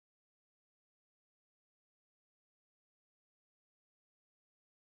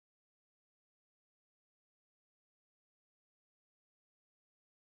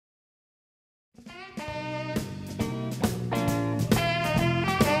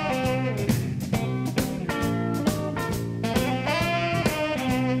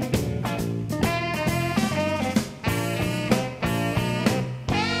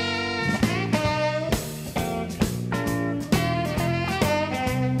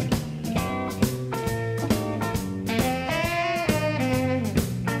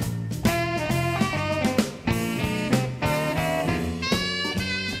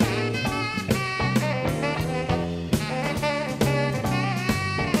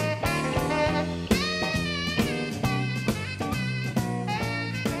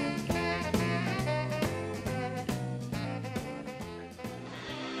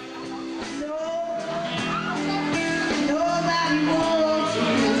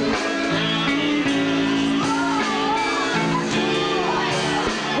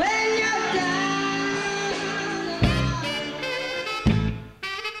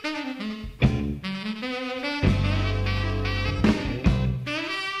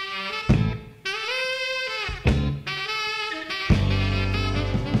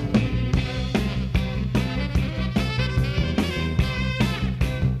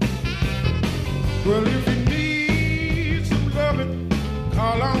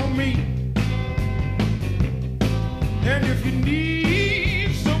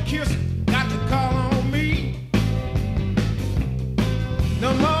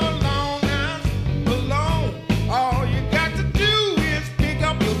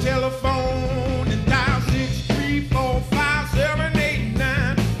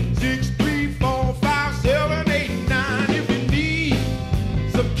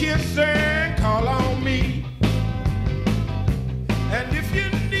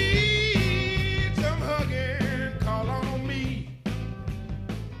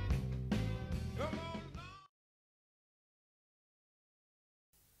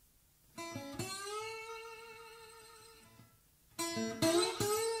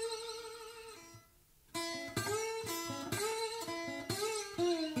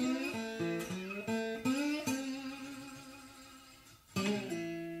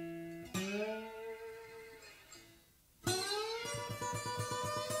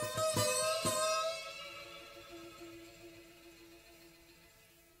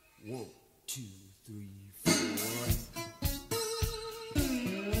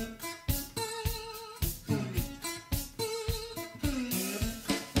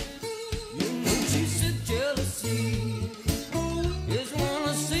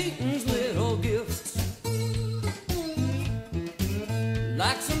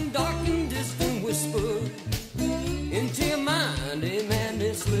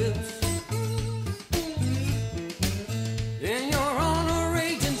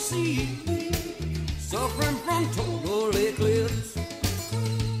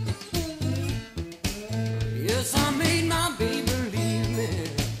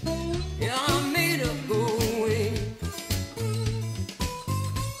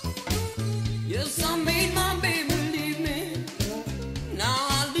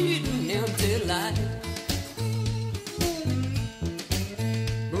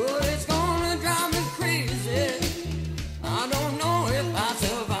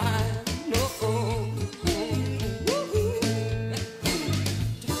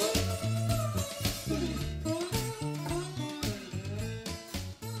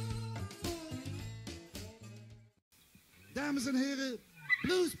Dames en heren,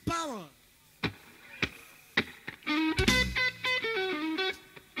 Blues Power.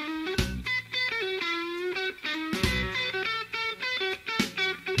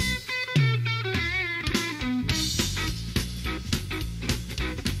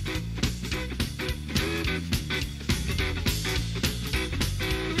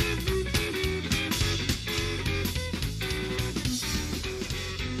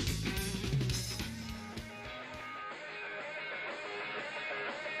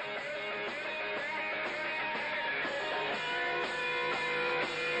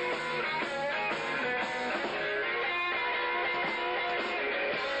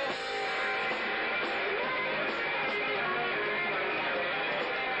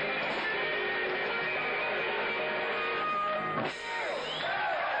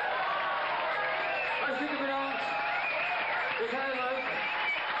 Hartstikke bedankt. We zijn er.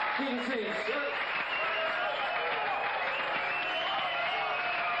 Tot ziens.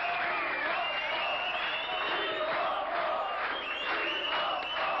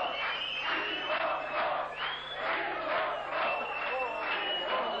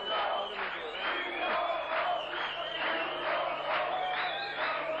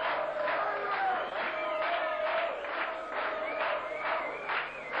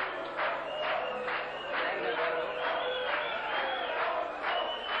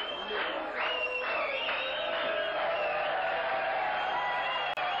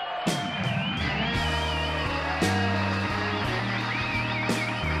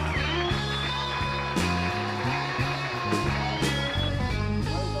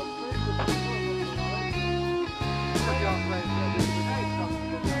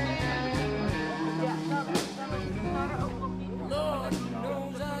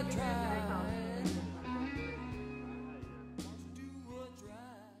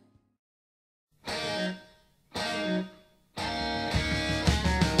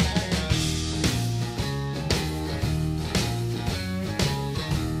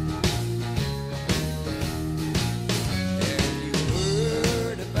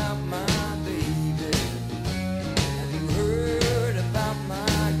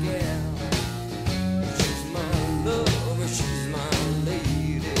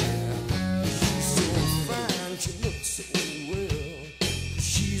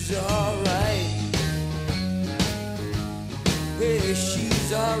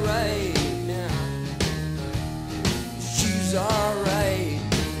 She's alright now. She's alright,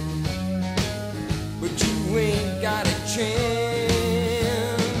 but you ain't got a chance,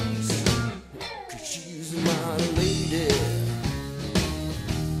 'cause she's my lady.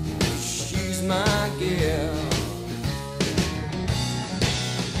 She's my girl.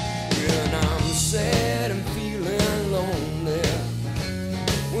 When I'm sad and feeling lonely,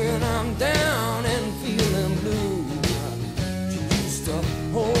 when I'm down and feeling blue,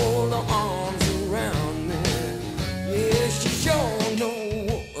 hold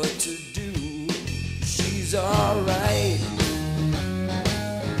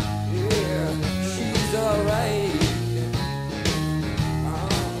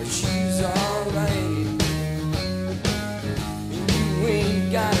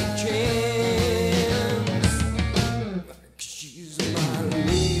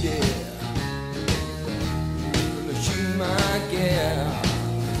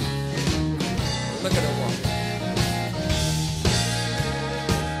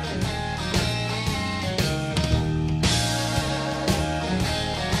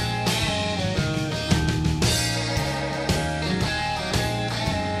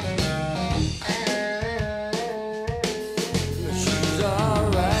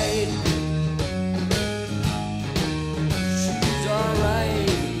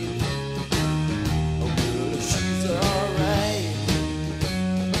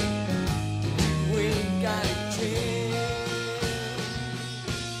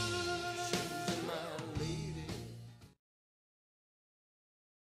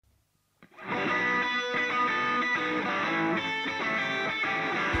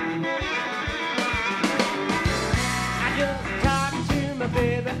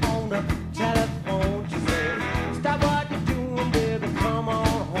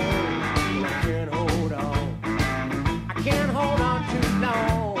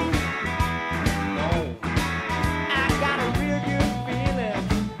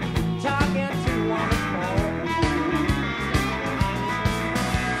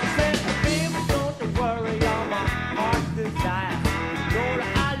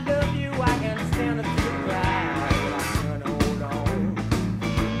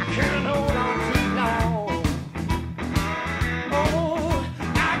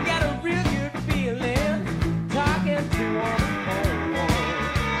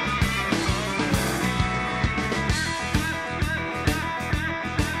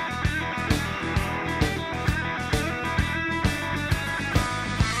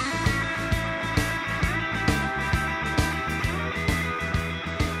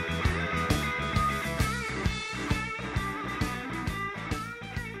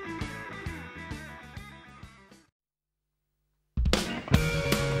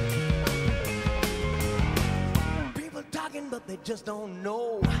but they just don't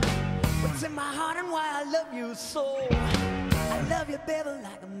know what's in my heart and why I love you so. I love you, baby,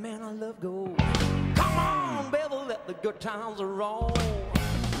 like a man I love gold. Come on, baby, let the good times roll.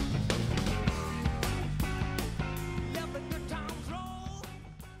 Let the good times roll.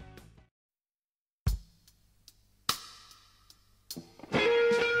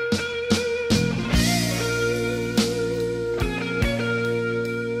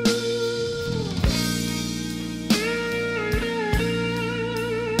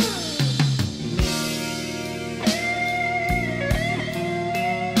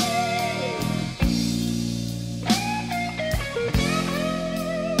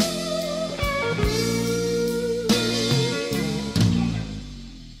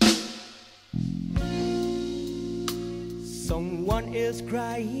 Someone is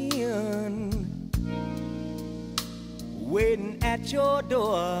crying, waiting at your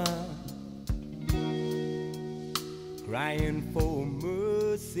door, crying for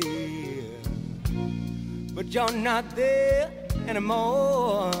mercy, but you're not there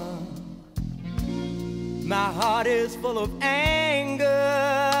anymore. My heart is full of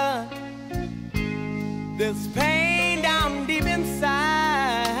anger, there's pain down deep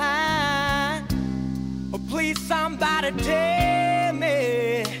inside. Oh, please somebody tell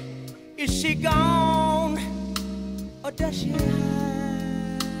me, is she gone or does she hide?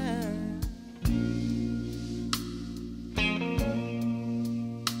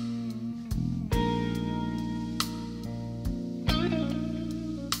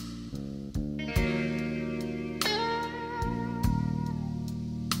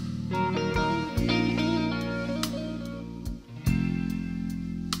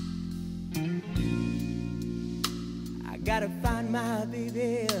 Gotta find my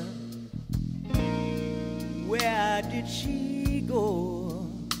baby. Where did she go?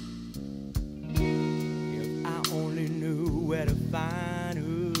 If I only knew where to find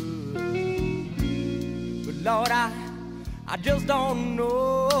her. But Lord, I just don't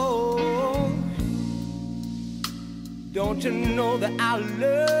know. Don't you know that I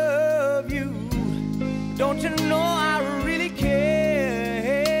love you? Don't you know I really care?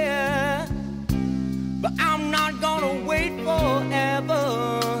 But I'm not gonna wait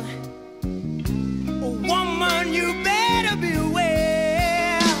forever. Oh, woman, you better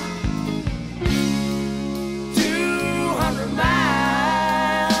beware. 200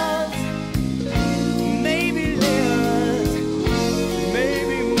 miles, maybe less,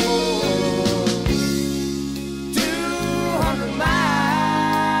 maybe more. 200 miles,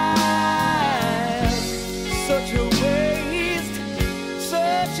 such a waste,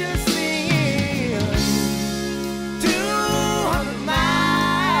 such a sin.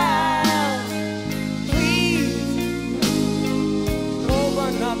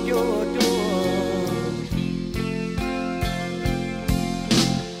 Your door,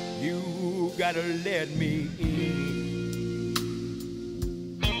 you gotta let me in.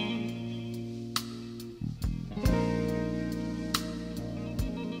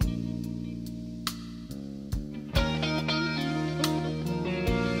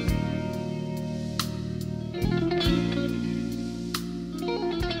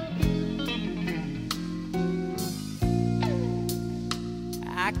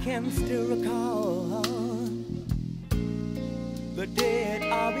 I can still recall the day it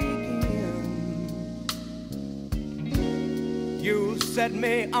all began. You set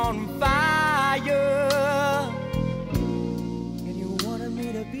me on fire, and you wanted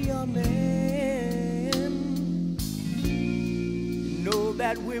me to be your man. You know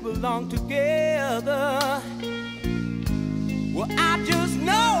that we belong together. Well, I just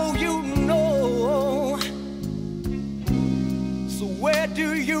know you know. So where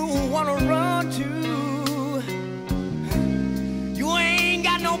do you wanna run to? You ain't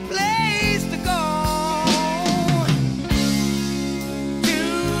got no place.